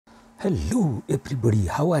Hello everybody,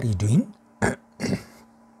 how are you doing?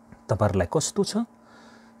 तपाईहरुलाई कस्तो छ?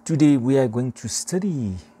 Today we are going to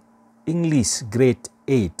study English grade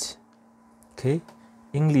 8. Okay?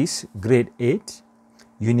 English grade 8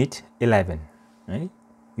 unit 11, है?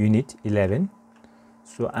 Unit 11.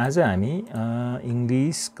 So आज हामी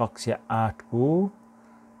English कक्षा 8 को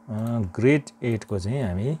grade 8 को चाहिँ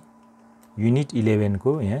हामी unit 11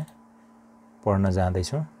 को यहाँ पढ्न जाँदै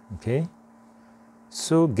छौं. Okay?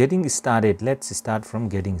 So getting started, let's start from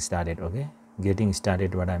getting started, okay? Getting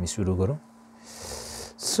started बाट हामी सुरु गरौँ.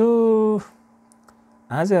 So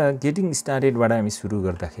आज getting started बाट हामी सुरु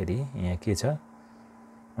गर्दाखेरि यहाँ के छ?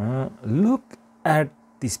 Look at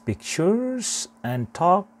these pictures and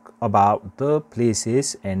talk about the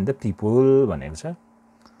places and the people भनेको छ.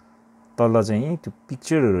 तल चाहिँ त्यो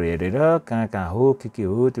पिक्चरहरु हेरेर कहाँ हो के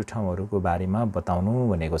हो त्यो ठाउँहरुको बारेमा बताउनु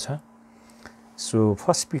भनेको छ. So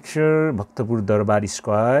first picture Bhaktapur Darbar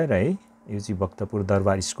Square, right? यो चाहिँ Bhaktapur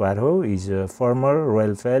Darbar Square हो, is a former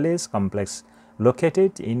royal palace complex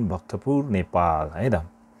located in Bhaktapur, Nepal, है त.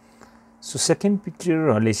 So second picture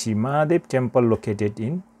Halesi Mahadev temple located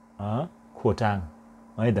in Khotang,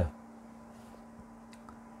 है त.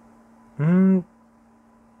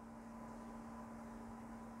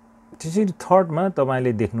 त्यसरी थर्ड मा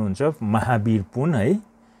तपाईले देख्नुहुन्छ महावीर पुन है.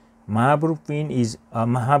 Mahabir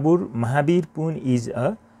Pun is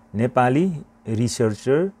a Nepali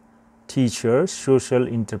researcher, teacher, social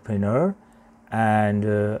entrepreneur, and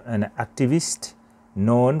an activist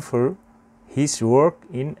known for his work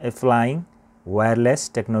in applying wireless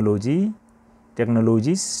technologies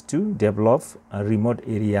to develop remote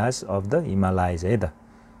areas of the Himalayas. है त.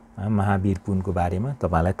 महावीर पुनको बारेमा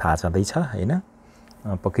तपाईलाई थाहा छँदै छ हैन?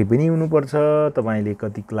 पक्कै पनि हुनु पर्छ. तपाईले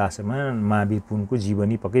कति क्लासमा महावीर पुनको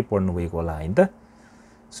जीवनी पक्कै पढ्नु भएको होला हैन त.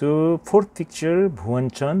 So fourth picture Bhuwan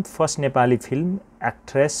Chand, first Nepali film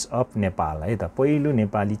actress of Nepal, है त. पहिलो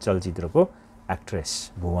नेपाली चलचित्रको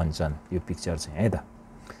एक्ट्रेस भुवन चन्द, यो पिक्चर चाहिँ, है त.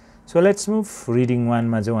 सो लेट्स मुभ रिडिङ 1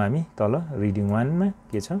 मा जाउँ हामी. तल रिडिङ 1 मा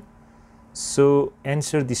के छ? सो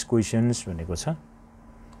एन्सर दिस क्वेशन्स भनेको छ.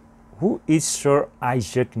 हु इज सर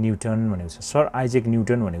आइजक न्यूटन भनेको छ. सर आइजक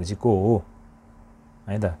न्यूटन भनेको चाहिँ को हो?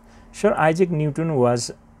 है त. Sir Isaac Newton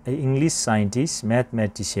was an English scientist,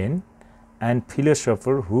 mathematician, and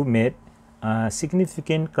philosopher who made a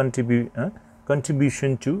significant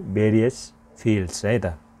contribution to various fields. है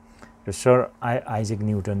त. र सर आइजक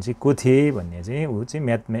न्यूटन चाहिँ को थिए भन्ने चाहिँ उ चाहिँ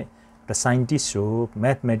एउटा साइन्टिस्ट हो,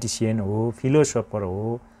 म्याथमेटिसियन हो, फिलोसोफर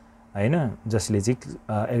हो, हैन, जसले चाहिँ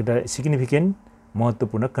एउटा सिग्निफिकेन्ट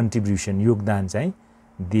महत्त्वपूर्ण कन्ट्रिब्युसन योगदान चाहिँ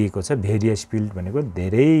दिएको छ भेरियस फिल्ड भनेको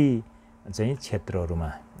धेरै चाहिँ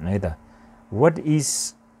क्षेत्रहरुमा, है त. What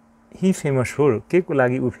is he famous for? के को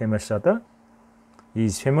लागि उ फेमस छ त? He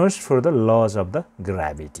is famous for the lodge of the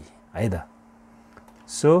gravity, है त.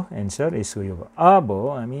 सो एन्सर यसो यो. अब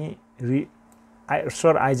हामी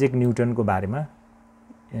सर आइजक न्यूटनको बारेमा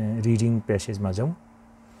रिडिङ प्यासेजमा जाउँ.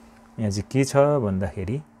 यहाँ चाहिँ के छ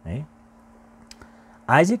भन्दाखेरि है,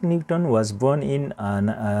 Isaac Newton was born in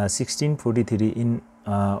 1643 in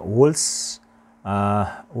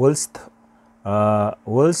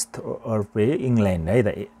वोल्सथोर्पे, England, है त.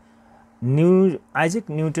 आइजक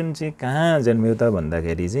न्यूटन चाहिँ कहाँ जन्मियो त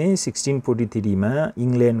भन्दाखेरि चाहिँ 1643 मा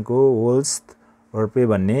इङ्ल्यान्डको वोल्सथोर्पे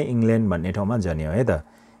भन्ने इङ्ल्यान्ड भन्ने ठाउँमा जन्मियो, है त.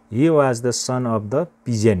 He was the sun of the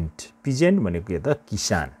पिजेन्ट. पिजेन्ट भनेको के त?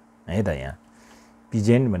 किसान, है त. यहाँ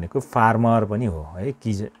पिजेन्ट भनेको फार्मर पनि हो, है.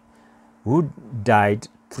 हु died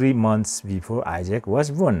 3 months before Isaac was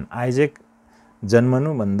born. Isaac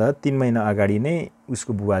जन्मनु भन्दा 3 महिना अगाडि नै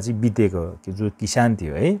उसको बुबा चाहिँ बितेको, जो किसान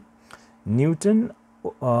थियो, है. Newton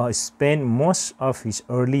spend most of his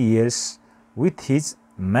early years with his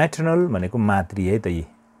maternal भनेको मातृ, है त,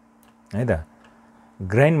 है त,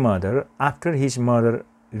 ग्रान्ड मदर आफ्टर हिज मदर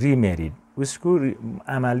रिम्यारिड. उसको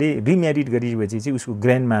आमाले रिम्यारिड गरेपछि चाहिँ उसको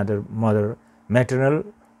ग्रान्ड मदर म्याटर्नल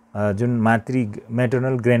जुन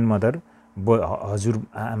म्याटर्नल ग्रान्ड मदर हजुर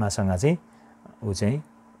आमासँग चाहिँ ऊ चाहिँ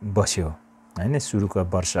बस्यो, हैन, सुरुको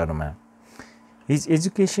वर्षहरुमा. His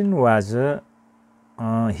education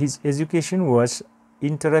was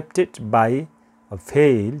interrupted by a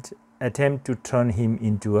failed attempt to turn him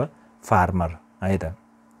into a farmer, है त.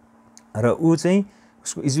 र ऊ चाहिँ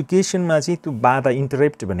उसको एजुकेसनमा चाहिँ त्यो बाधा,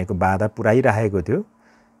 इन्टरप्ट भनेको बाधा पुर्याइरहेको थियो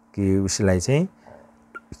कि उसलाई चाहिँ,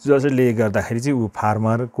 जसले गर्दाखेरि चाहिँ ऊ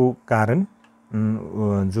फार्मरको कारण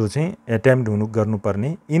जो चाहिँ एटेम्प्ट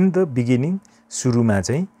गर्नुपर्ने इन द बिगिनिङ, सुरुमा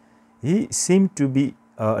चाहिँ ही सिम टु बी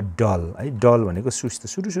डल, है. डल भनेको सुस्त,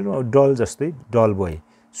 सुरुमा डल जस्तै, डल बोय,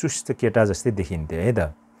 सुस्त केटा जस्तै देखिन्थ्यो, है त.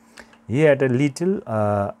 ही had a little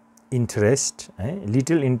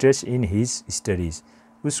interest in his studies.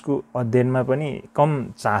 उसको अध्ययनमा पनि कम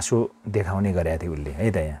चासो देखाउने गरेका थिए उसले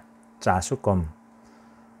है त यहाँ चासो कम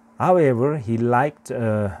However, he liked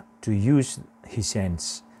to use his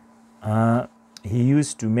hands. He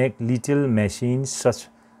used to make little machines such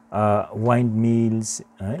windmills,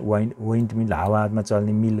 windmill हावामा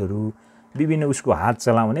चल्ने मिलहरू विभिन्न उसको हात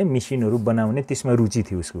चलाउने मेसिनहरू बनाउने त्यसमा रुचि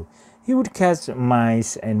थियो उसको. He would catch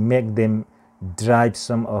mice and make them drive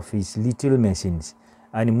some of his little machines.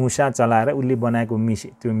 अनि मुसा चलाएर उसले बनाएको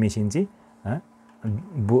त्यो मेसिन चाहिँ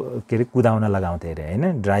के अरे कुदाउन लगाउँथे अरे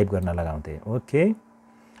हैन ड्राइभ गर्न लगाउँथे. Okay.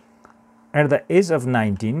 At the age of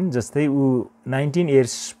 19, जस्तै ऊ 19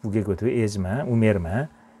 years पुगेको थियो एजमा उमेरमा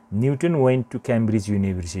newton went to Cambridge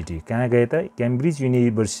University. कहाँ गए त क्याम्ब्रिज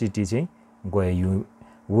युनिभर्सिटी चाहिँ गयो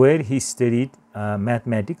where he studied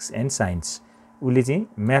mathematics and science. उसले चाहिँ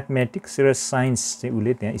म्याथमेटिक्स र साइन्स चाहिँ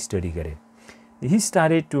उसले त्यहाँ स्टडी गरे. He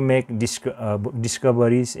started to make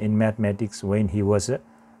discoveries in mathematics when he was a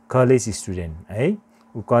college student. है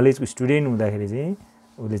ऊ कलेजको स्टुडेन्ट हुँदाखेरि चाहिँ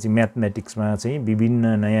उसले चाहिँ म्याथमेटिक्समा चाहिँ विभिन्न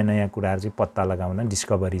नयाँ नयाँ कुराहरू चाहिँ पत्ता लगाउन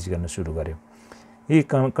डिस्कभरिज गर्न सुरु गर्यो. He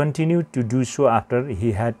continued to do so after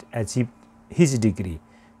he had achieved his degree.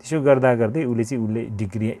 त्यसो गर्दा गर्दै उसले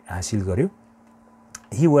डिग्री हासिल गर्यो.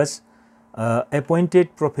 He was appointed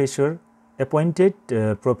professor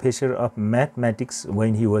of mathematics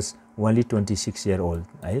when he was only 26 years old.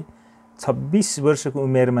 है 26 वर्षको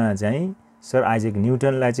उमेरमा चाहिँ सर आइजक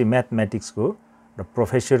न्युटनलाई चाहिँ म्याथमेटिक्सको र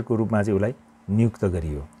प्रोफेसरको रूपमा चाहिँ उसलाई नियुक्त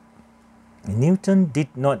गरियो. Newton did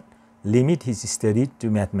not limit his study to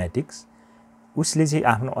mathematics. उसले चाहिँ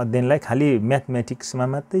आफ्नो अध्ययनलाई खालि म्याथमेटिक्समा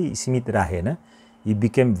मात्रै सीमित राखेन. He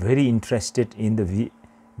became very interested in the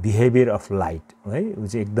behaviour of light. है ऊ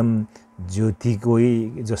चाहिँ एकदम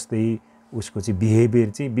ज्योतिकै जस्तै उसको चाहिँ बिहेभियर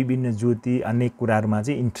चाहिँ विभिन्न ज्योति अनेक कुराहरूमा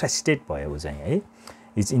चाहिँ इन्ट्रेस्टेड भयो ऊ चाहिँ है.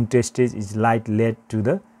 हिज interested is light led to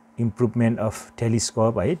the improvement of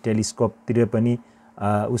telescope. है टेलिस्कोपतिर पनि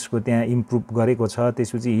उसको त्यहाँ इम्प्रुभ गरेको छ.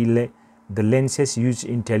 त्यसपछि हिले the lenses use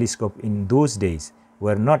in telescope in those days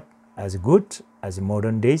were not as good as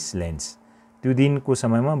modern days lens. त्यो दिनको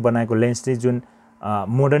समयमा बनाएको लेन्स चाहिँ जुन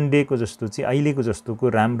मोडर्न डेको जस्तो चाहिँ अहिलेको जस्तोको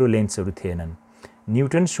राम्रो लेन्सहरू थिएनन्.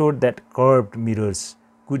 न्युटन सोड that कर्भड mirrors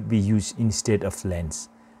could be use instead of lens.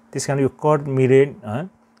 त्यस कारण यो कर्भ मिरर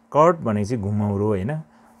कर्भ भनेको चाहिँ घुमाउरो होइन.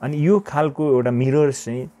 अनि यो खालको एउटा मिरर्स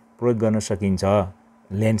चाहिँ प्रयोग गर्न सकिन्छ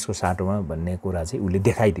लेन्सको साटोमा भन्ने कुरा चाहिँ उसले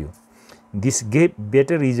देखाइदियो. This gave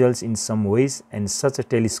better results in some ways and such a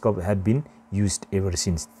telescope have been used ever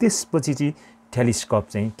since. त्यसपछि चाहिँ टेलिस्कोप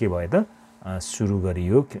चाहिँ के भयो त सुरु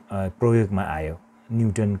गरियो प्रयोगमा आयो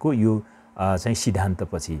न्युटनको यो चाहिँ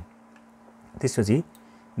सिद्धान्तपछि. त्यसपछि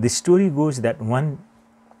the story goes that one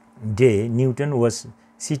day newton was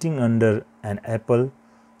sitting under an apple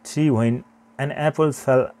tree when an apple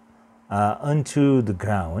fail अनटु the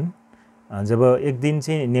ground. जब एक दिन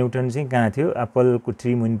चाहिँ न्युटन चाहिँ कहाँ थियो एप्पलको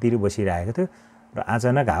ट्री मुनितिर बसिरहेको थियो र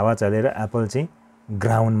अचानक हावा चलेर एप्पल चाहिँ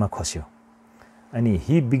ग्राउन्डमा खस्यो. अनि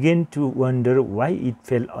ही began to wonder why it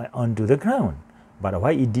fail on to the ground but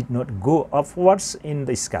why it did not go upwards in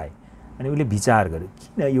the sky. अनि उसले विचार गर्यो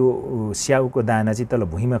किन यो स्याउको दाना चाहिँ तल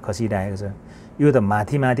भुइँमा खसिरहेको छ, यो त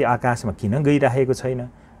माथि माथि आकाशमा किन गइरहेको छैन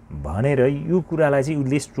भनेर यो कुरालाई चाहिँ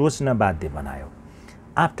उसले सोच्न बाध्य बनायो.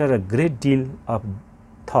 After a great deal of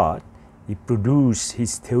thought he produced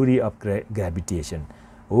his theory of gravitation.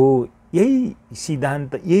 हो यही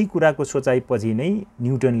सिद्धान्त यही कुराको सोचाइपछि नै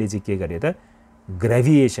न्युटनले चाहिँ के गरे त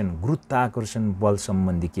ग्रेभिएसन गुरुत्वाकर्षण बल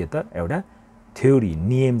सम्बन्धी के त एउटा थ्योरी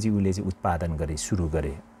नियम चाहिँ उसले चाहिँ उत्पादन गरे सुरु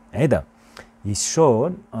गरे है त. he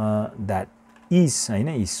showed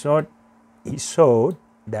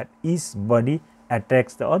that each body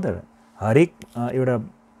attracts the other. हरेक एउटा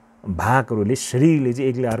भागहरूले शरीरले चाहिँ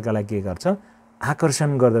एकले अर्कालाई के गर्छ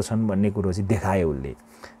आकर्षण गर्दछन् भन्ने कुरो चाहिँ देखायो उसले.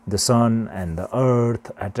 The sun and the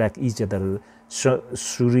earth attract each other.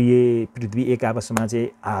 सूर्य पृथ्वी एक आपसमा चाहिँ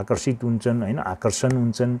आकर्षित हुन्छन् होइन आकर्षण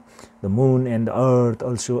हुन्छन्. The moon and the earth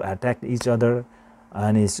also attract each other.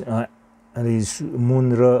 अनि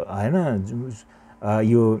मुन र होइन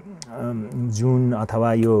यो जुन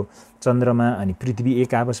अथवा यो चन्द्रमा अनि पृथ्वी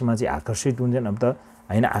एक आपसमा चाहिँ आकर्षित हुन्छन्. अब त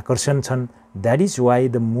होइन आकर्षण छन्. That is why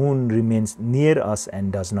the moon remains near us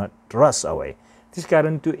and does not रस अवे. त्यस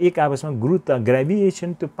कारण त्यो एक आपसमा गुरुत्व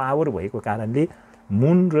ग्रेभिएसन त्यो पावर भएको कारणले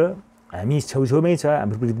मुन र हामी छेउछेउमै छ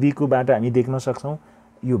हाम्रो पृथ्वीकोबाट हामी देख्न सक्छौँ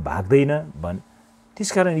यो भाग्दैन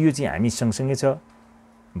त्यस कारण यो चाहिँ हामी सँगसँगै छ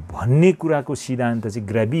भन्ने कुराको सिद्धान्त चाहिँ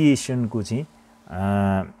ग्रेभिएसनको चाहिँ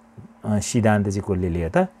सिद्धान्त चाहिँ कसले ल्यायो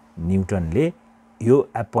त न्युटनले. यो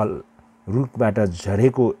एप्पल रुखबाट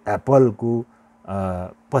झरेको एप्पलको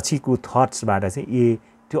पछिको थट्सबाट चाहिँ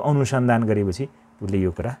त्यो अनुसन्धान गरेपछि उसले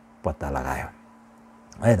यो कुरा पत्ता लगायो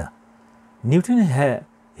है त. Newton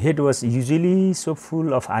head was usually so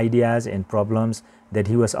full of ideas and problems that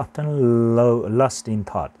he was often lost in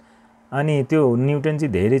thought. अनि त्यो न्युटन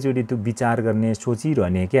चाहिँ धेरैचोटि त्यो विचार गर्ने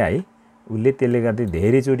सोचिरहने क्या है उसले त्यसले गर्दा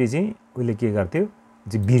धेरैचोटि चाहिँ उसले के गर्थ्यो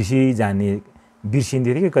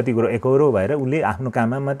बिर्सिन्थ्यो कि कति कुरो एकहोरो भएर उसले आफ्नो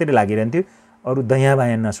काममा मात्रै लागिरहन्थ्यो अरू दयाँ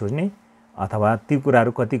बायाँ नसोच्ने अथवा त्यो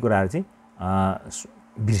कुराहरू कति कुराहरू चाहिँ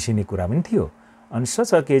बिर्सिने कुरा पनि थियो. On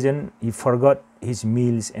such occasion he forgot his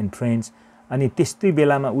meals and friends. अनि त्यस्तै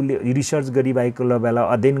बेलामा उसले रिसर्च गरिरहेको बेला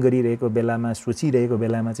अध्ययन गरिरहेको बेलामा सोचिरहेको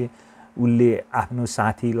बेलामा चाहिँ उसले आफ्नो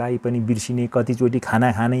साथीलाई पनि बिर्सिने कतिचोटि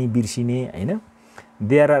खाना खानै बिर्सिने हैन.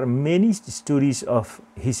 There are many stories of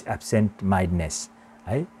his absent mindedness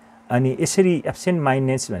है. अनि यसरी एब्सेन्ट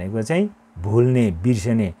माइन्डनेस भनेको चाहिँ भुल्ने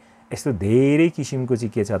बिर्सने यस्तो धेरै किसिमको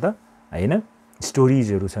चाहिँ के छ त हैन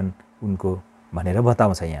स्टोरीजहरू छन् उनको भनेर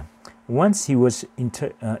बताउँछ यहाँ. Once he was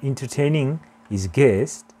entertaining his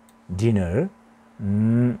guest dinner,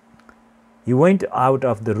 he went out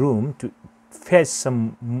of the room to fetch some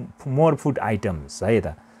more food items है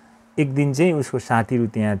त. एक दिन चाहिँ उसको साथीहरू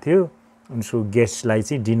त्यहाँ थियो उसको गेस्टलाई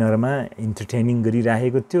चाहिँ डिनरमा इन्टरटेनिङ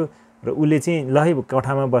गरिरहेको थियो र उसले चाहिँ ल है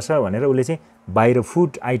कोठामा बस भनेर उसले चाहिँ बाहिर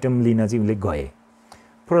फुड आइटम लिन चाहिँ उसले गए.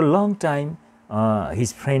 For a long time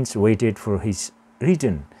his friends waited for his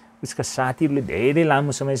return. उसका साथीहरूले धेरै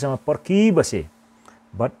लामो समयसम्म पर्खिबसे.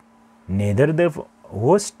 But neither the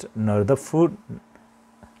host nor the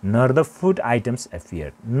food items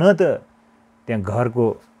appeared. न त त्यहाँ घरको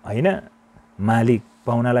हैन मालिक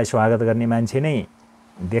पाहुनालाई स्वागत गर्ने मान्छे नै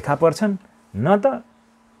देखा पर्छन् न त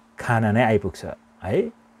खाना नै आइपुग्छ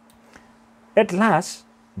है. At last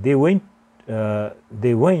they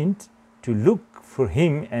went to look for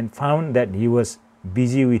him and found that he was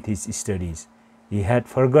busy with his studies. He had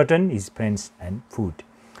forgotten his friends and food.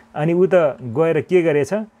 अनि उ त गएर के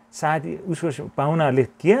गरेछ साथी उसको पाहुनाहरूले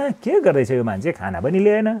के गर्दैछ यो मान्छे खाना पनि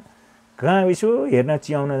ल्याएन कहाँ यसो हेर्न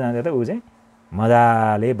चियाउन जाँदा त उ चाहिँ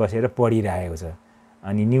मजाले बसेर पढिरहेको छ.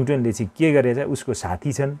 अनि न्युटनले चाहिँ के गरेछ उसको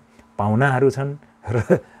साथी छन् पाहुनाहरू छन्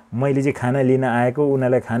र मैले चाहिँ खाना लिन आएको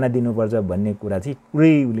उनीहरूलाई खाना दिनुपर्छ भन्ने कुरा चाहिँ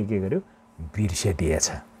पुरै उसले के गर्यो बिर्सिदिएछ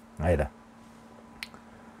है त.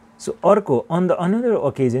 So अर्को on the another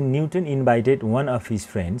occasion Newton invited one of his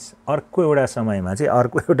friends. अर्को एउटा समयमा चाहिँ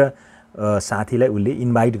अर्को एउटा साथीलाई उसले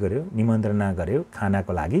इन्भाइट गर्यो निमन्त्रणा गर्यो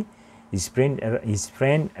खानाको लागि. His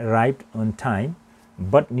friend arrived on time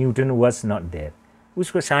but Newton was not there.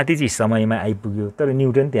 उसको साथी चाहिँ समयमा आइपुग्यो तर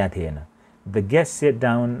न्युटन त्यहाँ थिएन. The guest sat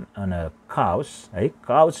down on a couch है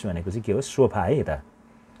couch भनेको चाहिँ के हो सोफा है यता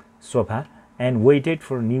sofa and waited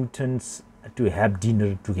for Newtons to have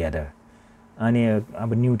dinner together. अनि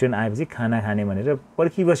अब न्युटन आएपछि खाना खाने भनेर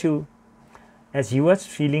पर्खिबस्यो. As he was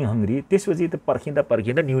feeling hungry त्यसपछि त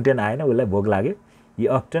पर्खिँदा न्युटन आएन उसलाई भोक लाग्यो. He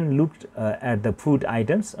often looked at the food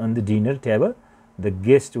items on the dinner table. The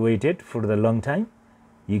guest waited for the long time.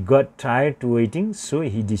 He got tired to waiting so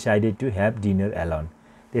he decided to have dinner alone.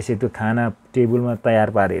 त्यसै त्यो खाना टेबलमा तयार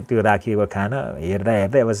पारे त्यो राखिएको खाना हेर्दा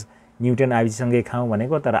अब न्युटन आइसँगै खाउँ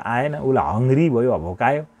भनेको तर आएन उसलाई हङ्ग्री भयो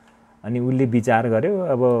भोकायो. अनि उसले विचार गर्यो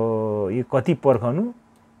अब यो कति पर्खनु.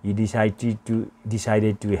 He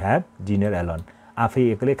decided to have dinner alone. आफै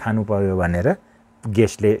एक्लै खानु पर्यो भनेर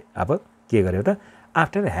गेस्टले अब के गर्यो त.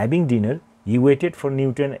 After having dinner he waited for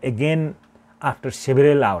Newton again after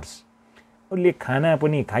several hours. उसले खाना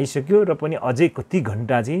पनि खाइसक्यो र पनि अझै कति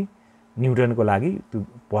घण्टा चाहिँ न्युटनको लागि त्यो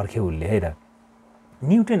पर्ख्यो उसले है त.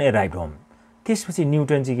 Newton arrived home. त्यसपछि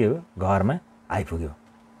न्युटन चाहिँ के हो घरमा आइपुग्यो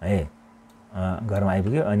है घरमा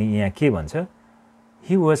आइपुग्यो. अनि यहाँ के भन्छ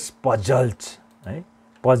he was puzzled है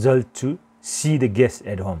puzzled to see the guest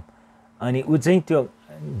at home. अनि उ चाहिँ त्यो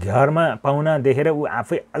घरमा पाहुना देखेर उ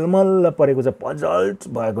आफै अलमल्ल परेको छ puzzled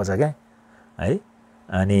भएको छ क्या है.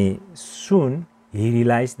 अनि soon he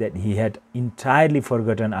realized that he had entirely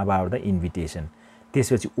forgotten about the invitation.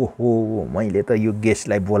 त्यसपछि ओहो मैले त यो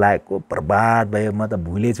गेस्टलाई बोलाएको बर्बाद भयो म त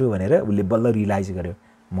भुलेछु भनेर उसले बल्ल रियलाइज गर्यो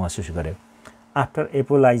महसुस गर्यो. आफ्टर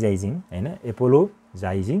एपोलाइजाइजिङ हैन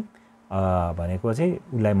एपोलोजाइजिङ भनेको चाहिँ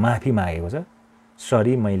उसलाई माफी मागेको छ.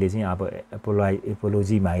 सरी मैले चाहिँ अब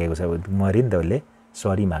एपोलोजी मागेको छ मर्यो नि त उसले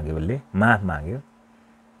सरी माग्यो उसले माफ माग्यो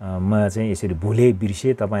म चाहिँ यसरी भुले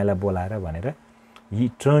बिर्सेँ तपाईँलाई बोलाएर भनेर. He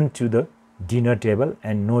turned to the dinner table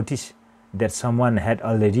and noticed that someone had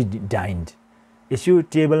already dined. यसो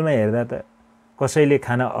टेबलमा हेर्दा त कसैले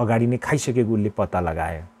खाना अगाडि नै खाइसकेको उसले पत्ता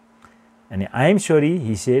लगायो. अनि I am sorry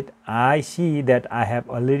he said, I see that I have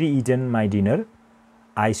already eaten my dinner.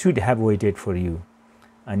 I should have waited for you.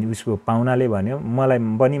 अनि उसको पाहुनाले भन्यो मलाई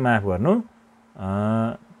पनि माफ गर्नु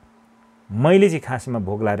मैले चाहिँ खासमा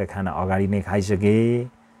भोक लागेर खाना अगाडि नै खाइसकेँ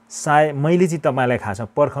सायद मैले चाहिँ तपाईँलाई खासमा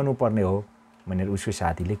पर्खनु पर्ने हो भनेर उसको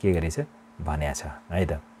साथीले के गरेछ भनेछ है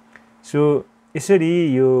त. सो यसरी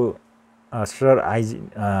यो सर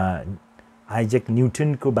आइजक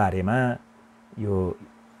न्युटनको बारेमा यो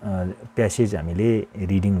प्यासेज हामीले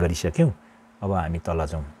रिडिङ गरिसक्यौं। अब हामी तल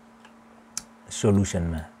जाउँ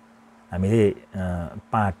सोलुसनमा। हामीले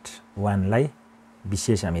पार्ट 1 लाई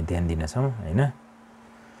विशेष हामी ध्यान दिनेछौँ हैन।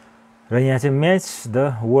 र यहाँ चाहिँ match the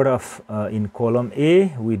word of in kolam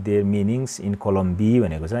A with their मिनिङ्स in kolam be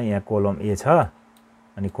भनेको छ। यहाँ कोलम ए छ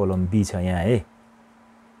अनि कोलम बी छ यहाँ है।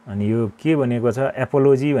 अनि यो के भनेको छ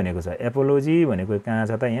एपोलोजी भनेको छ। एपोलोजी भनेको कहाँ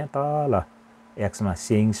छ त यहाँ तल एक्समा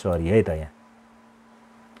सेइङ सरी है त। यहाँ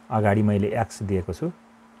अगाडि मैले एक्स दिएको छु,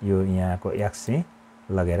 यो यहाँको एक्स चाहिँ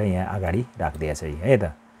लगेर यहाँ अगाडि राखिदिएको छ है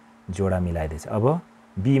त, जोडा मिलाइदिएछ। अब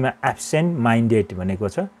बीमा एब्सेन्ट माइन्डेड भनेको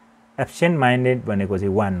छ। एब्सेन्ट माइन्डेड भनेको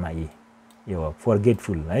चाहिँ 1 मा यो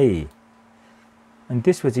फर्गेटफुल है। अनि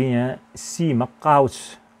त्यसपछि यहाँ सीमा काउच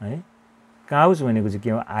है। काउच भनेको चाहिँ के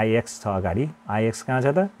हो आइएक्स छ अगाडि, आइएक्स कहाँ छ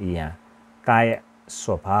त यहाँ, काय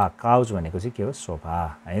सोफा, काउच भनेको चाहिँ के हो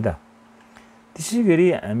सोफा है त।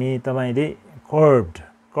 त्यसैगरी हामी तपाईले कर्भड,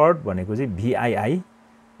 कर्भ भनेको चाहिँ VII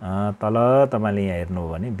तल तपाईले यहाँ हेर्नु हो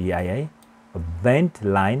भने VII बेन्ट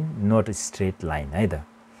line not straight line है त।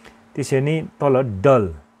 त्यसरी नै तल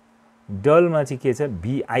डल, डलमा चाहिँ के छ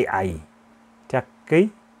VII ट्याक्कै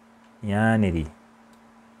यहाँनेरि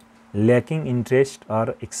ल्याकिङ इन्ट्रेस्ट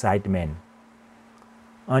अर एक्साइटमेन्ट।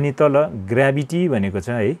 अनि तल ग्राभिटी भनेको छ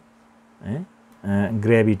है,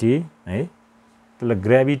 ग्राभिटी है। तल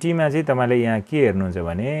ग्राभिटीमा चाहिँ तपाईले यहाँ के हेर्नुहुन्छ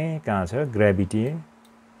भने कहाँ छ ग्राभिटी,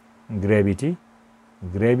 ग्राभिटी,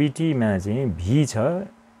 ग्राभिटीमा चाहिँ भी छ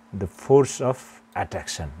द फोर्स अफ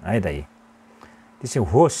एट्र्याक्सन है त। त्यसै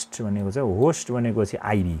होस्ट भनेको छ, होस्ट भनेको चाहिँ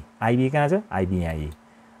आइबी, आइबी कहाँ छ आइबी यहाँ,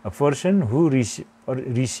 a person who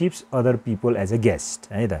receives other people as a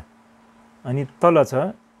guest है त। अनि तल छ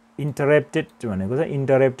इन्टरप्टेड भनेको छ।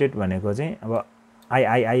 इन्टरप्टेड भनेको चाहिँ अब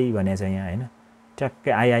आई भनेको छ यहाँ हैन,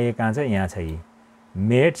 ट्याक्कै आई कहाँ छ यहाँ छ,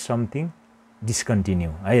 मेड समथिङ डिस्कन्टिन्यू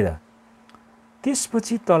है त।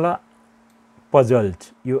 त्यसपछि तल पजल्ड,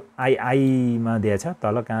 यो आई मा दिएछ,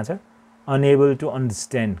 तल कहाँ छ अनएबल टु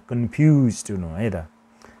अन्डरस्ट्यान्ड, कन्फ्युज हुनु है त।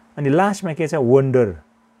 अनि लास्टमा के छ वन्डर,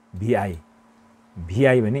 VI,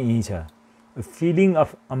 VI भने यही छ फिलिङ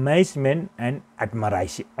अफ अमेजमेन्ट एन्ड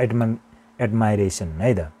एडमाइरेसन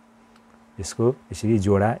है त। यसको यसरी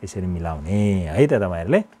जोडा यसरी मिलाउने है त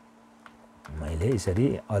तपाईहरुले। मैले यसरी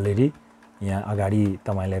अलरेडी यहाँ अगाडि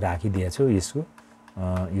तपाईलाई राखिदिएछु। यसको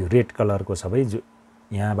यो रेड कलरको सबै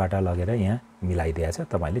यहाँबाट लगेर यहाँ मिलाइदिएछ,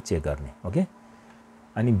 तपाईले चेक गर्ने ओके।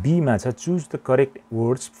 अनि बी मा छ choose the correct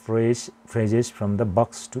words phrases from the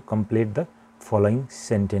box to complete the following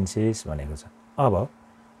sentences भनेको छ। अब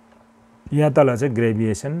यहाँ तल चाहिँ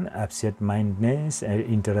ग्रेभिएसन, absent माइन्डनेस,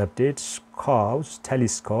 इन्टरप्टेड, couch,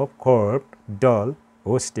 telescope, curve, dull,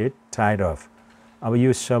 hosted, tired of. अब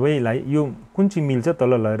यो सबैलाई यो कुन चाहिँ मिल्छ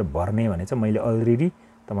तल लगेर भर्ने भने चाहिँ मैले अलरेडी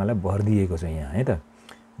तपाईलाई भर्दिएको छु यहाँ है त।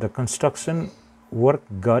 The construction work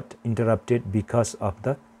got इन्टरप्टेड because of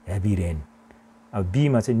the heavy rain. अब बी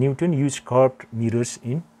मा चाहिँ newton use कर्भड mirrors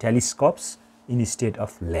in telescopes instead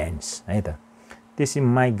of lens है त। त्यसै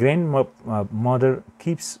my grand mother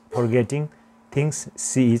kips forgetting things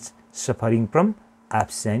C is suffering from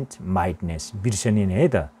absent माइन्डनेस, बिर्सने है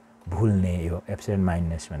त, भुल्ने यो एब्सेन्ट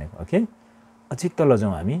माइन्डनेस भनेको ओके। अझै तल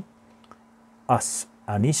जाउँ हामी।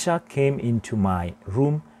 Anisa came into my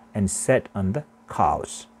room and set on the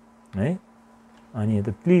couch है। अनि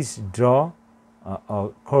please draw a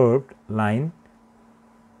कर्भड line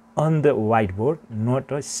on the white board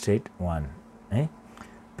not a straight one है।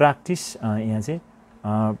 प्र्याक्टिस यहाँ चाहिँ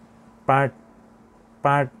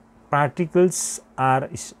particles are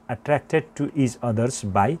attracted to each others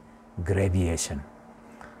by ग्रेभिएसन।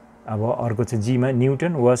 अब अर्को चाहिँ जीमा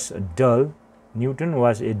newton was dull, newton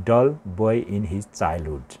was a dull boy in his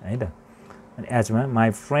childhood है त। अनि एचमा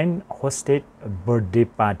my friend hosted birthday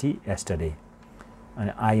party yesterday.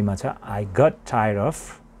 अनि आईमा छ आई गट टायर्ड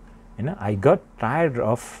अफ हैन, I got tired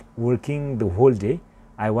of working the whole day,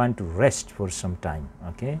 I want to rest for some time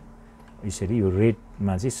okay. यसरी यो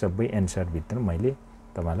रेडमा चाहिँ सबै एन्सरभित्र मैले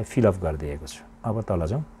तपाईलाई फिलअप गरिदिएको छु। अब तल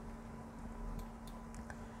जाउँ।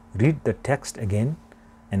 Read the text again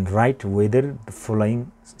and right whether the following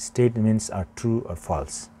statements are true or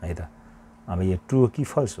falls है त। अब यो ट्रु हो कि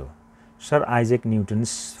फल्स हो। Sir Isaac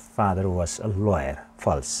Newton's father was a lawyer,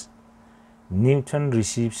 falls. Newton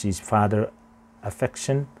receives his father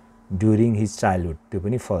affection during his childhood, त्यो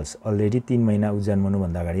पनि falls. Already 3 महिना उ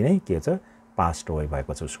जन्मनुभन्दा अगाडि नै के छ पास्ट अवे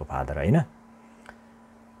भएको छ उसको फादर हैन।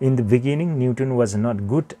 In the beginning newton was not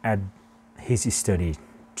good at his study,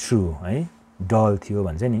 true है, डल थियो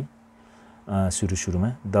भन्छ नि सुरुमा।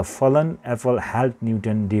 द फलन Apple help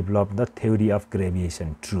newton develop the theory of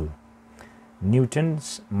ग्रेभिएसन, true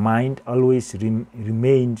Newton's mind always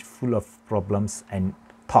remained full of problems and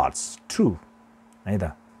thoughts. True. है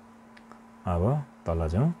त अब तल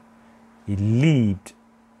जाउँ He lived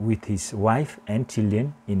with his wife and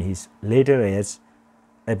children in his later years.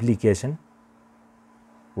 Application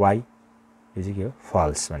why यो चाहिँ के हो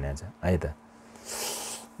false भनेको छ है त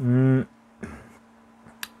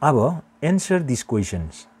अब answer these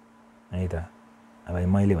questions है त अब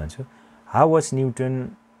मैले भन्छु how was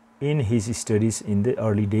Newton in his studies in the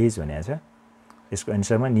early days भनेको छ यसको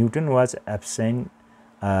एन्सरमा Newton was absent.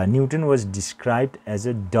 Newton was described as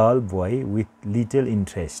a dull boy with little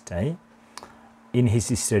interest. है In his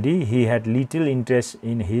study, he had little interest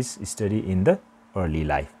in his study in the early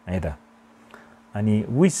life. है त अनि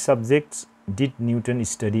which subjects did Newton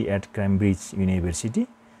study at Cambridge University?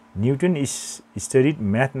 Newton studied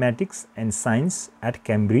mathematics and science at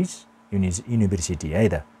Cambridge University. है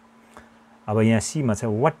त अब यहाँ C मा छ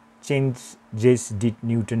what changes did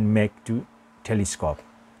Newton make to telescope?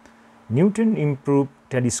 Newton improved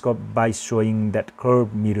telescope by showing that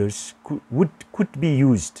curved mirrors could be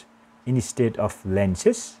used instead of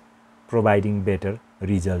lenses, providing better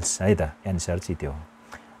results. है त answer चाहिँ त्यो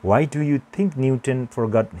Why do you think Newton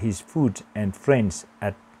forgot his food and friends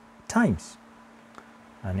at times?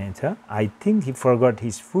 अनि छ I think he forgot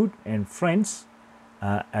his food and friends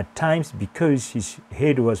at times because his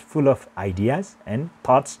head was full of ideas and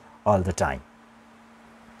thoughts all the time.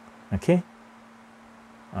 Okay?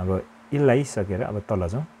 अब यसलाई सकेर अब तल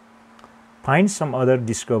जाउँ Find some other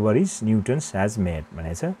discoveries Newton has made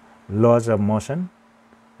भनेको छ laws of motion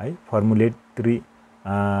है formulate three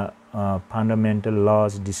fundamental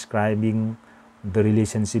laws describing the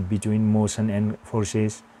relationship between motion and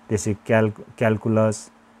forces. त्यसै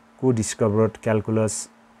calculus co-discovered calculus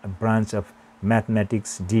a branch of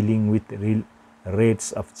mathematics dealing with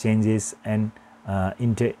rates of changes and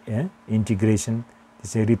integration.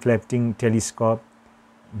 त्यसै reflecting telescope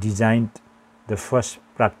designed the first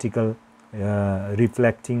practical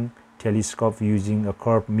reflecting telescope using a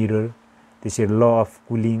curved mirror. त्यसै law of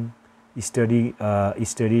cooling studied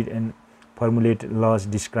and formulated laws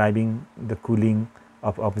describing the cooling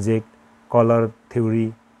of object. Color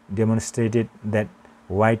theory demonstrated that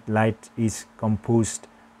white light is composed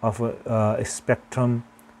of a spectrum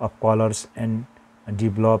of colors and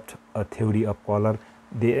developed a theory of color.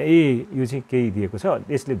 धेरै यो चाहिँ केही दिएको छ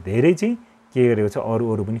यसले धेरै चाहिँ के गरेको छ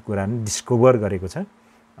अरु पनि कुराहरु डिस्कभर गरेको छ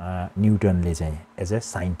न्यूटनले चाहिँ एज अ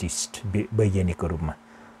साइन्टिस्ट वैज्ञानिकको रूपमा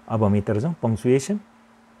अब हामी तर जाउँ पंक्चुएसन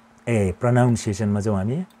pronunciation मा जाउँ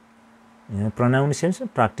हामी pronunciation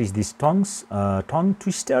practice these tongue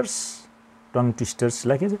twisters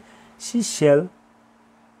like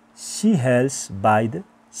she hells by the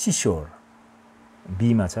seashore.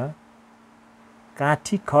 B मा छ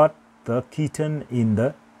Kathi caught the kitten in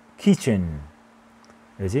the kitchen.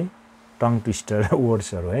 यो चाहिँ tongue twister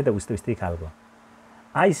words हरु है त उस्तै खालको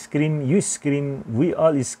I scream, you scream, we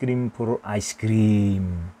all scream for ice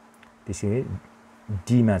cream. त्यसै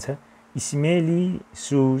D मा छ smelly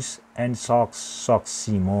shoes and socks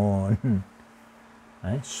Simon.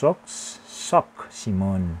 Sock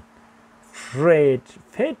Simon.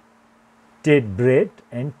 Fat dead bread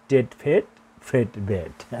and dead fat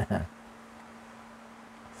bed.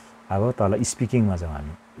 अब तल speaking मा जाउँ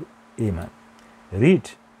हामी A मा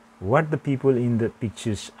read what the people in the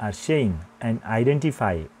pictures are saying and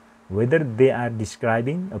identify whether they are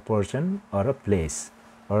describing a person or a place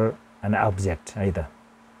or an object. है त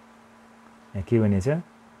के भनेछ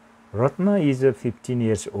Ratna is a 15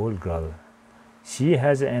 years old girl. She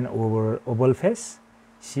has an oval face.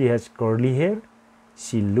 She has curly hair.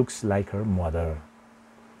 She looks like her mother.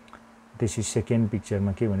 This is second picture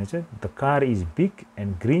मा के भनेछ The car is big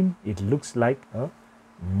and green. It looks like a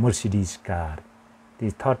Mercedes car. The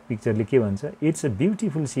third picture ले के भन्छ It's a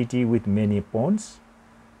beautiful city with many ponds.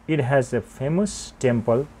 It has a famous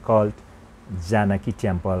temple called Janaki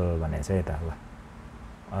temple भनेछ है त ल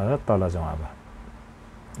अब तल जाउँ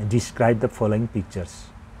अब Describe the following pictures.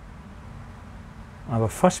 अब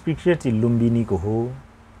फर्स्ट पिक्चर चाहिँ लुम्बिनीको हो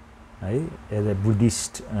है एज अ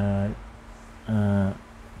बुद्धिस्ट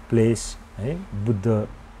प्लेस है Buddha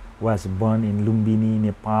was born in Lumbini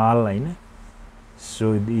Nepal हैन so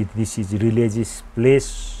this is religious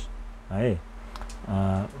place है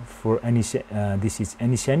for this is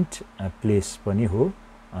ancient place पनि हो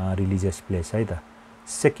religious place है त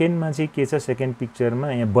सेकेन्ड मा चाहिँ के छ सेकेन्ड पिक्चरमा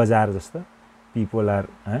यहाँ बजार जस्तो people are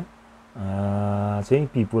चाहिँ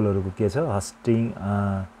पिपलहरुको के छ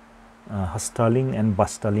hustling and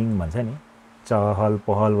bustling भन्छ नि चहल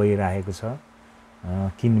पहल भइरहेको छ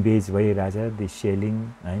किनबेच भइरहेछ the selling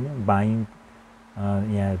हैन buying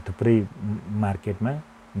यहाँ थुप्रै मार्केटमा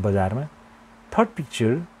बजारमा third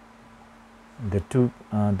picture, the two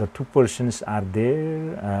persons are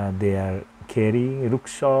there. They are carrying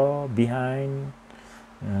rickshaw behind,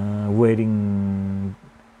 wearing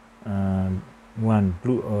one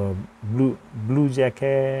blue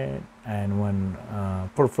jacket and one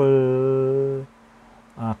purple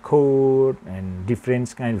coat and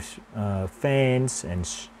different kinds of pants and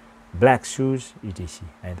black shoes, etc.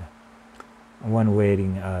 Either one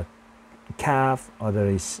wearing a cap, other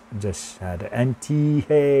is just had empty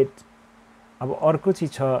head. अब अर्को चाहिँ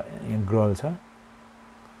छ girl छ,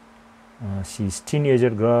 she's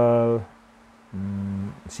teenager girl.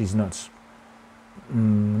 She's not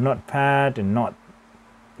fat and not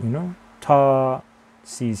tall.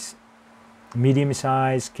 She's medium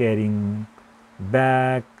size, carrying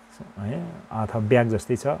bag अथवा bag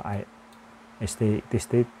जस्तै छ यस्तै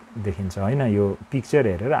त्यस्तै देखिन्छ हैन यो पिक्चर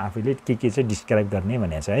हेरेर आफैले के चाहिँ डिस्क्राइब गर्ने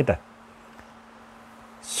भनेको छ है त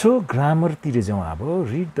सो ग्रामर तिर जाउँ अब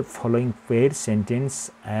read the following paired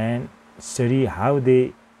sentence and study how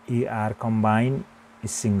they are combined in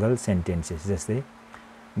single sentences जस्तै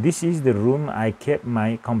this is the room I kept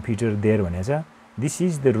my computer there भनेको छ this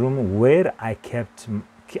is the room where I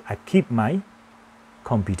keep my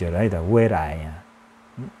computer है त where I यहाँ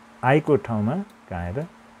I को ठाउँमा कहाँ आएर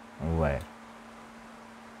where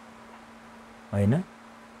हैन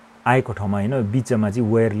I को ठाउँमा हैन बीचमा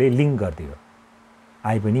चाहिँ where ले लिंक गर्दियो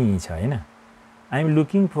I पनि यही छ हैन I am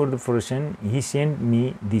looking for the person he sent me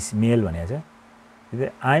this mail भनेको छ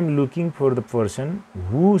I am looking for the person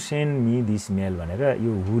who sent me this mail भनेर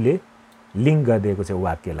यो who ले लिंक गरिदिएको छ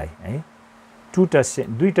वाक्यलाई है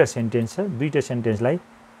दुईटा सेन्टेन्स छ दुईटा सेन्टेन्सलाई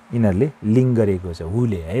इनरले लिंक गरेको छ who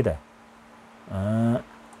ले है त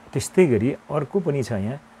त्यस्तै गरी अर्को पनि छ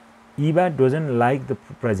यहाँ Eva doesn't like the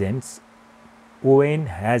presents Owen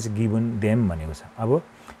has given them भनेको छ अब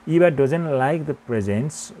Eva doesn't like the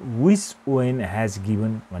presents which Owen has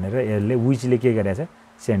given भनेर यसले which ले के गरेछ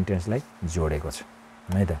सेन्टेन्सलाई जोडेको छ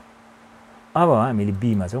है त अब हामीले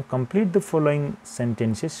बी मा छौं complete the following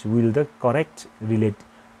sentences with the correct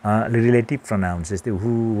relative pronouns जस्तै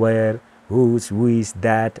who where whose which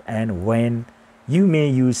that and when you may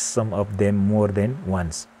use some of them more than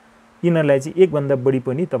once यिनलाई चाहिँ एक भन्दा बढी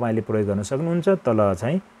पनि तपाईले प्रयोग गर्न सक्नुहुन्छ तल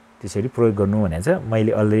चाहिँ त्यसरी प्रयोग गर्नु भनेको छ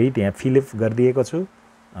मैले अलरेडी त्यहाँ फिल अप गरिदिएको छु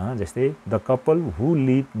जस्तै the couple who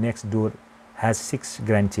live next door has 6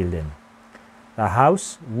 grandchildren the house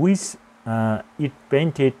which it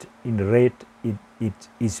painted in red it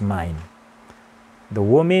is mine the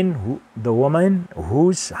woman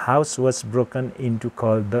whose house was broken into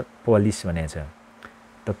called the police भनेको छ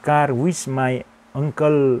the car which my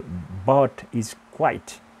uncle bought is quite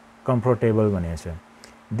comfortable भनेको छ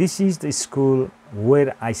this is the school where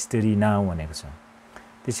I study now भनेको छ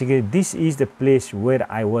त्यसैगरी this is the place where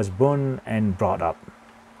I was born and brought up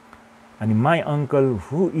and my uncle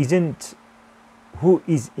who is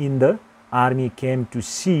in the army came to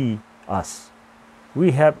see us we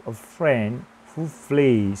have a friend who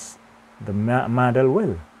plays the madal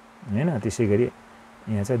well हैन त्यसैगरी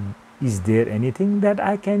यहाँ छ is there anything that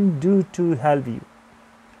I can do to help you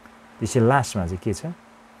त्यसै लास्टमा चाहिँ के छ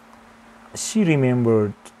she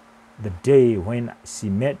remembered the day when she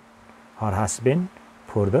met her husband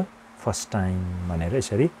for the first time भनेर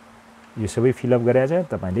यसरी यो सबै फिल अप गरेछ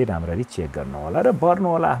तपाईले राम्ररी चेक गर्नु होला र भर्नु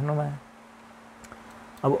होला आफ्नोमा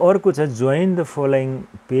अब अर्को छ join the following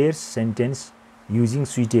pairs sentence using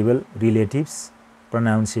suitable relatives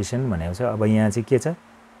pronunciation भनेको छ अब यहाँ चाहिँ के छ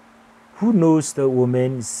who knows the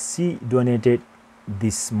woman she donated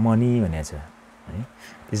this money भनेको छ है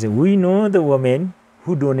त्यसै we know the woman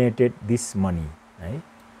who donated this money है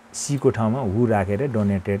she को ठाउँमा who राखेर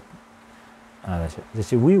donated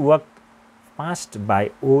जस्तै we walked past my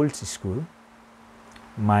old school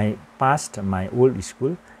my old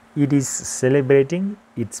school it is celebrating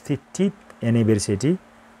its 50th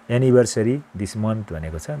anniversary this month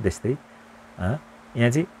भनेको छ त्यस्तै यहाँ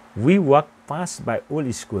चाहिँ we walked past my old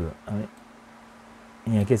school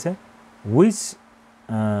यहाँ के छ which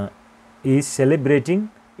is celebrating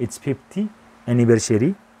its 50th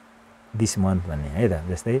anniversary this month भन्ने है त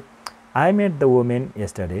जस्तै I met the woman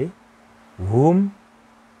yesterday whom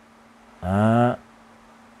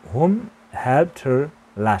helped her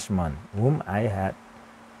last month whom I had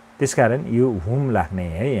त्यसकारण यो whom लाग्ने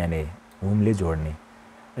है यहाँ whom ले जोड्ने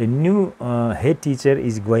a new head teacher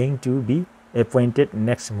is going to be appointed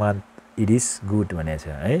next month it is good भनेको छ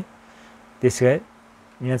है त्यसकारण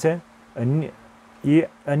यहाँ छ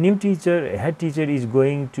a new head teacher is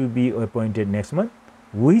going to be appointed next month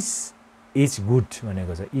which is good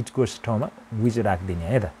भनेको छ it को ठाउँमा which राख्दिने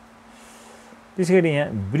है त त्यसैगरी यहाँ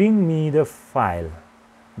bring me the file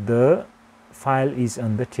is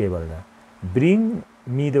on the table Bring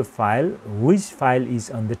me the file. Which file is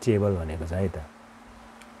on the table भनेको छ है त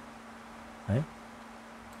है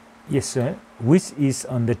yes sir which is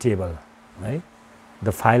on the table है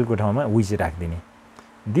the file को ठाउँमा which राख्दिने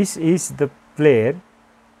this is the player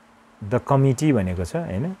the committee भनेको छ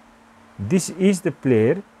हैन this is the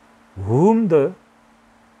player whom the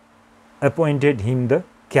appointed him the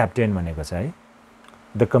captain भनेको छ है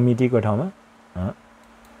the committee को ठाउँमा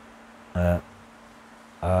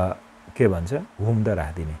के भन्छ whom the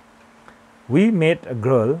राख्दिने we met a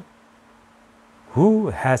girl who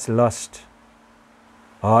has lost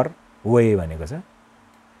her way भनेको छ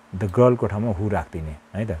the girl को ठाउँमा who राख्दिने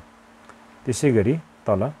है त त्यसै गरी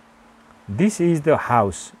तल this is the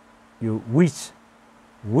house you which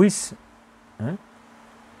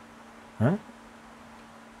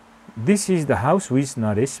this is the house which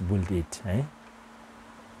Naresh built it है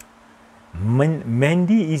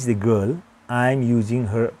Mandy is the girl I am using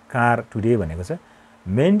her car today भनेको छ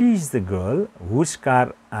Mandy is the girl whose car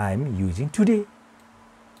I am using today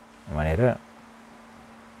भनेर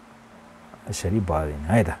यसरी भएन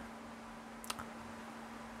है त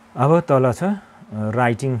अब तल छ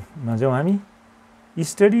राइटिङमा जाउँ हामी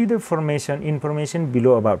study the information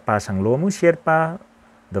below about Pasang Lomu Sherpa,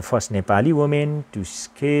 the first Nepali woman to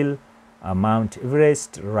scale Mount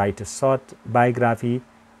Everest. Write a short biography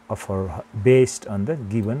of her based on the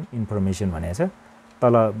given information भनेछ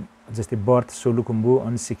तल जस्तै birth Solukhumbu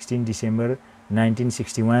on 16 December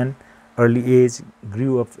 1961, early age,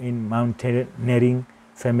 grew up in mountaineering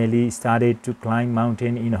family, started to climb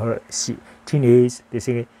mountain in her teenage.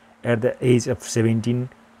 त्यसै at the age of 17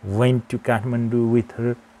 went to Kathmandu with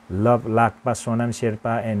her love Lakpa Sonam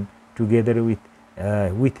Sherpa and together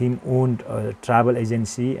with him owned a travel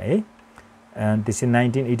agency and this in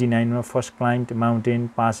 1989 first climbed mountain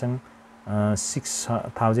Pasang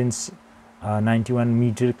 6091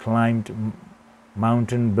 meter, climbed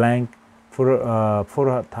mountain blank for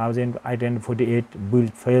 4848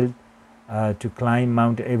 built failed to climb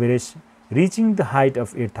Mount Everest, reaching the height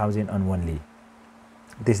of 8000 on only.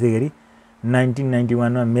 त्यसै गरी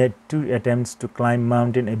 1991 made 2 attempts to climb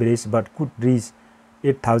Mountain Everest but could reach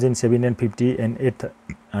 8750 and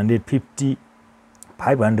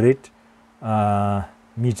 500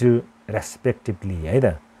 meter respectively है त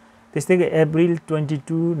त्यस्तै गरी April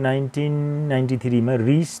 22 1993 मा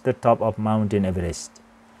reached the top of Mountain Everest.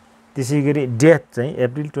 त्यसै गरी death चाहिँ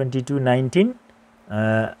April 22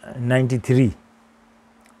 1993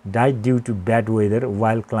 died due to bad weather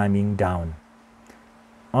while climbing down.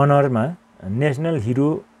 Honoरमा National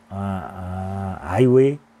Hero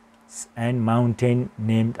Highway and Mountain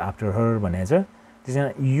named after her भनेको छ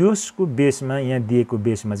त्यसमा यसको बेसमा यहाँ दिएको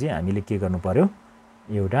बेसमा चाहिँ हामीले के गर्नु पर्यो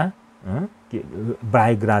एउटा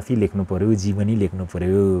बायोग्राफी लेख्नु पर्यो जीवनी लेख्नु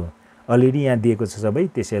पर्यो अलरेडी यहाँ दिएको छ सबै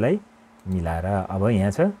त्यसैलाई मिलाएर अब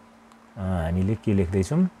यहाँ छ हामीले के लेख्दै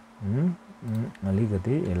छौं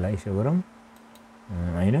अलिकति यसलाई यसो गरौँ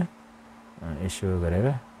हैन यसो गरेर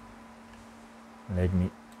let me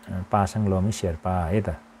Pasang Lomu Sherpa है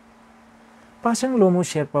त Pasang Lomu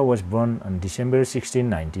Sherpa was born on December 16,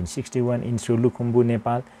 1961 in Solukhumbu,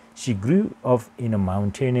 Nepal. She grew up in a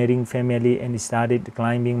mountaineering family and started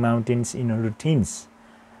climbing mountains in her teens.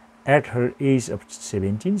 At her age of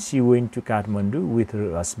 17, she went to Kathmandu with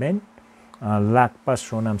her husband, Lakpa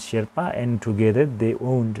Sonam Sherpa, and together they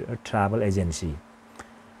owned a travel agency.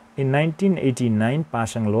 In 1989,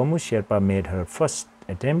 Pasang Lomu Sherpa made her first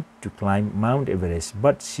attempt to climb Mount Everest,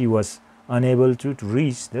 but she was unable to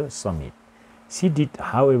reach the summit. She did,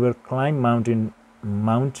 however, climb Mount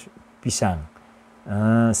Pisang,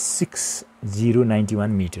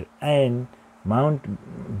 6091 meter, and Mount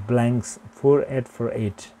Blanks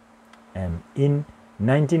 4848. And in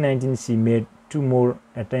 1919, she made 2 more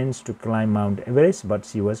attempts to climb Mount Everest, but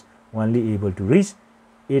she was only able to reach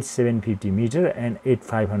 8750 meter and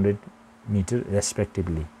 8500 meter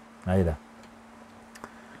respectively.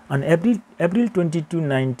 On April 22,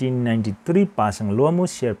 1993, Pasang Lomu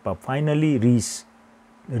Sherpa finally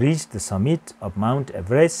reached the summit of Mount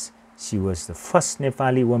Everest. She was the first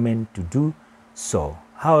Nepali woman to do so.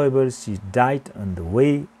 However, she died on the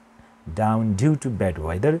way down due to bad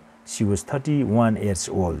weather. She was 31 years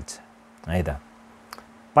old.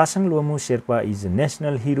 Pasang Lomu Sherpa is a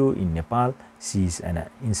national hero in Nepal. She is an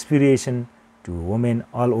inspiration to women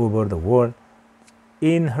all over the world.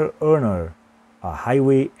 In her honor, a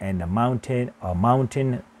highway and a mountain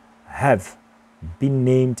have been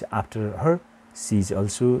named after her. She is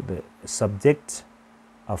also the subject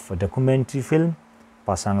of a documentary film,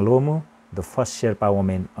 Pasang Lomu, the first Sherpa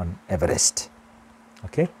woman on Everest.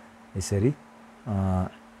 Okay, यसरी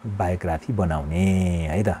biography बनाउने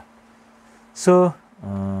है त. So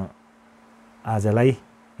आजलाई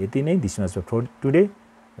यति नै this much for today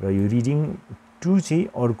र यो reading 2 चाहिँ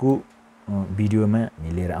अर्को भिडियोमा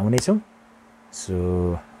हामी लिएर आउने छौं so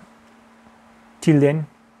till then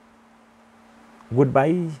good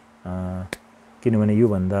by किनभने यो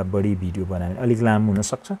भन्दा बढी भिडियो बनायो भने अलिक लामो हुन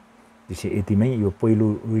सक्छ त्यसैले यतिमै यो पहिलो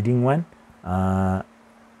reading 1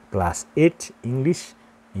 class 8 English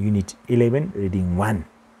unit 11 reading 1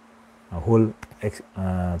 whole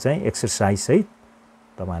चाहिँ एक्सरसाइज सहित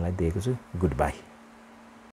तपाईलाई दिएको छु गुड बाई